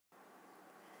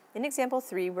In example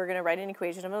 3, we're going to write an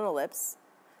equation of an ellipse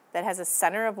that has a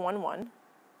center of 1, 1,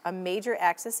 a major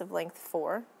axis of length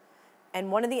 4,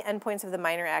 and one of the endpoints of the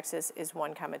minor axis is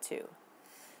 1, 2.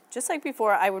 Just like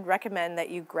before, I would recommend that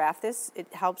you graph this. It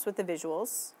helps with the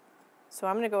visuals. So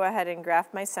I'm going to go ahead and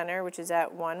graph my center, which is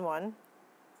at 1, 1.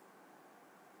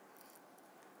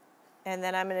 And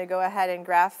then I'm going to go ahead and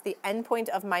graph the endpoint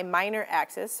of my minor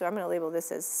axis. So I'm going to label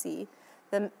this as C.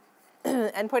 The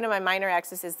endpoint of my minor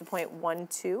axis is the point 1,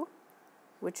 2,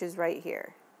 which is right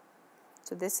here.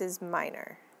 So this is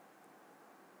minor.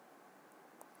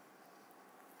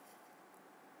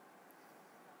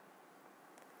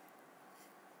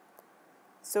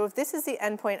 So if this is the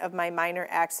endpoint of my minor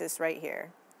axis right here,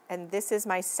 and this is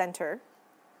my center,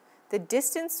 the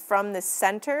distance from the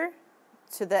center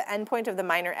to the endpoint of the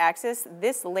minor axis,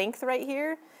 this length right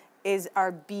here is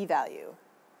our B value.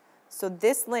 So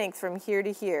this length from here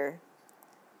to here,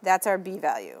 that's our B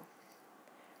value.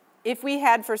 If we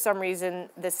had, for some reason,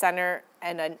 the center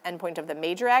and an endpoint of the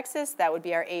major axis, that would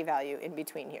be our A value in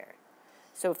between here.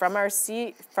 So from our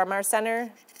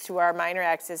center to our minor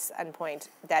axis endpoint,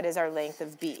 that is our length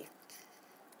of B.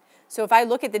 So if I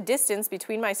look at the distance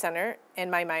between my center and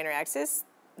my minor axis,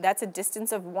 that's a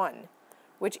distance of 1,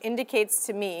 which indicates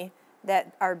to me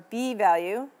that our B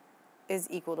value is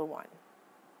equal to 1.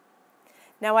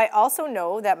 Now I also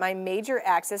know that my major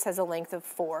axis has a length of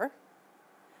 4,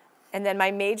 and then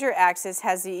my major axis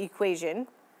has the equation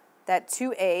that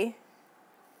 2a,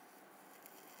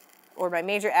 or my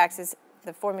major axis,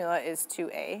 the formula is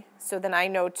 2a. So then I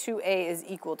know 2a is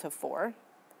equal to 4.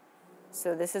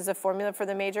 So this is a formula for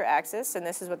the major axis, and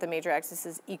this is what the major axis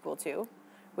is equal to,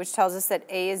 which tells us that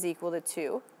a is equal to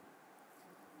 2.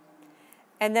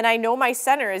 And then I know my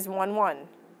center is 1, 1.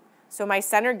 So my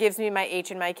center gives me my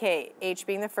h and my k, h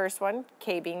being the first one,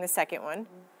 k being the second one.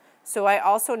 So I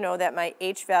also know that my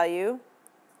h value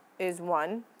is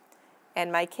 1,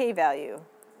 and my k value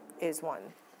is 1.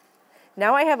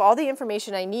 Now I have all the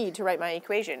information I need to write my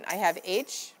equation. I have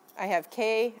h, I have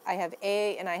k, I have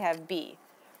a, and I have b.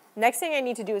 Next thing I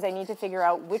need to do is I need to figure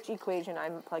out which equation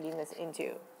I'm plugging this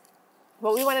into.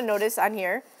 What we want to notice on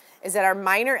here is that our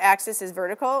minor axis is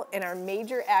vertical and our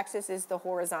major axis is the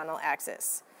horizontal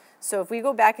axis. So if we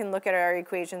go back and look at our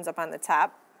equations up on the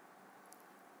top,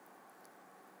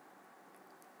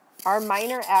 our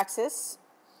minor axis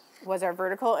was our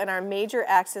vertical and our major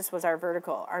axis was our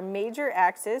vertical. Our major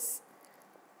axis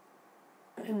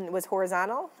was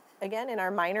horizontal, again, and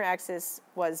our minor axis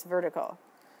was vertical.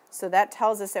 So that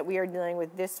tells us that we are dealing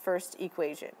with this first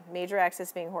equation, major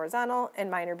axis being horizontal and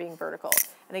minor being vertical.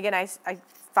 And again, I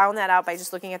found that out by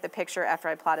just looking at the picture after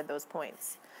I plotted those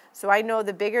points. So I know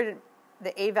the bigger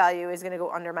the a value is going to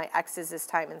go under my x's this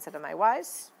time instead of my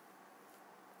y's.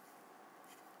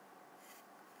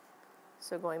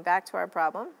 So going back to our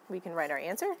problem, we can write our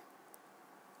answer.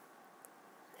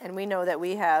 And we know that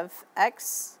we have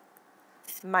x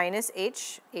minus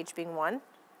h being 1,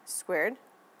 squared,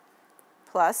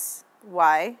 plus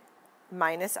y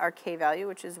minus our k value,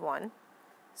 which is 1,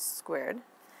 squared.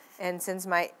 And since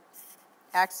my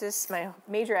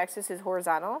major axis is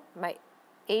horizontal, my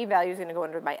a value is going to go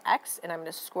under my x, and I'm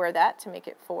going to square that to make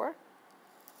it 4.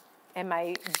 And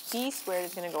my b squared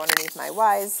is going to go underneath my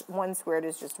y's. 1 squared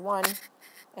is just 1,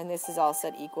 and this is all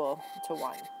set equal to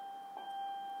 1.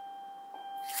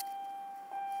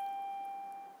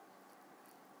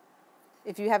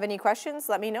 If you have any questions,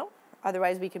 let me know.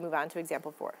 Otherwise, we can move on to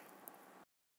example 4.